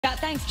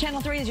Thanks, Channel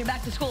 3 is your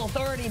back-to-school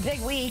authority.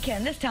 Big week,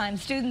 and this time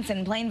students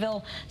in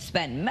Plainville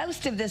spend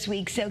most of this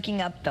week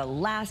soaking up the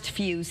last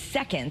few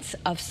seconds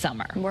of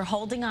summer. We're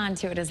holding on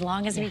to it as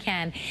long as we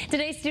can.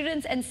 Today,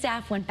 students and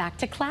staff went back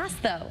to class,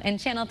 though, and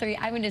Channel 3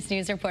 Eyewitness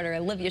News reporter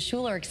Olivia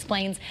Schuler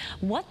explains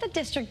what the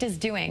district is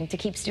doing to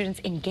keep students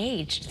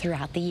engaged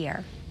throughout the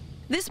year.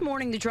 This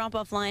morning, the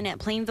drop-off line at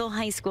Plainville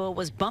High School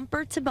was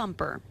bumper to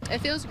bumper. It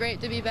feels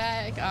great to be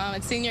back.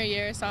 It's senior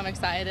year, so I'm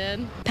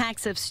excited.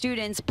 Packs of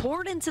students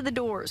poured into the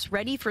doors,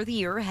 ready for the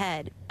year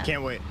ahead.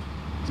 Can't wait.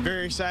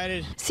 Very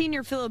excited.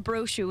 Senior Philip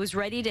Brochu was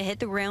ready to hit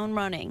the ground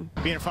running.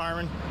 Being a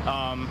fireman,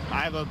 I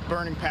have a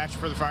burning passion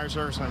for the fire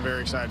service, and I'm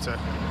very excited to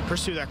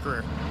pursue that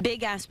career.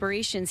 Big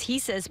aspirations, he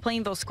says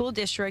Plainville School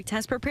District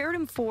has prepared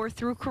him for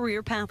through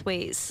career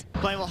pathways.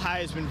 Plainville High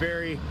has been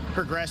very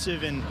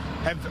progressive and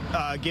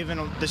have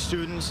given the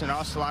students and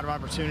us a lot of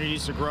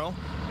opportunities to grow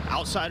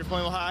outside of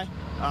Plainville High.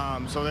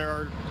 So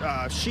there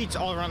are sheets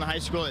all around the high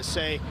school that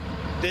say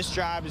this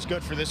job is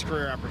good for this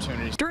career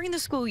opportunities. During the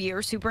school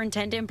year,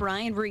 Superintendent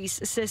Brian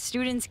Reese says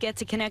students get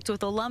to connect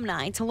with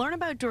alumni to learn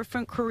about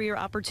different career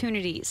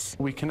opportunities.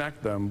 We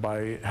connect them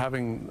by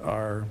having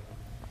our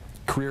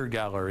career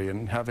gallery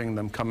and having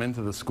them come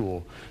into the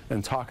school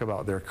and talk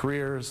about their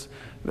careers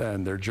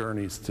and their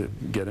journeys to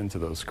get into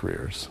those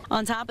careers.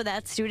 On top of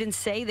that, students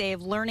say they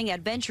have learning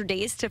adventure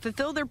days to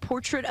fulfill their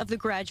portrait of the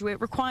graduate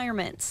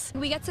requirements.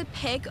 We get to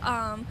pick,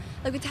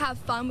 we get to have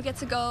fun. We get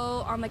to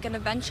go on like an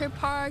adventure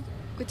park,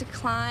 we get to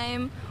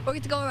climb, or we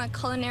get to go on a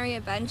culinary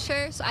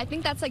adventure. So I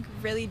think that's like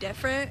really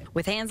different.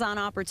 With hands-on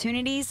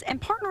opportunities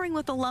and partnering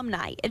with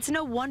alumni, it's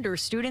no wonder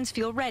students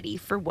feel ready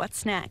for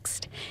what's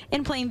next.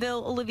 In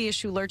Plainville, Olivia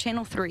Schuler,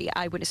 Channel 3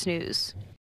 Eyewitness News.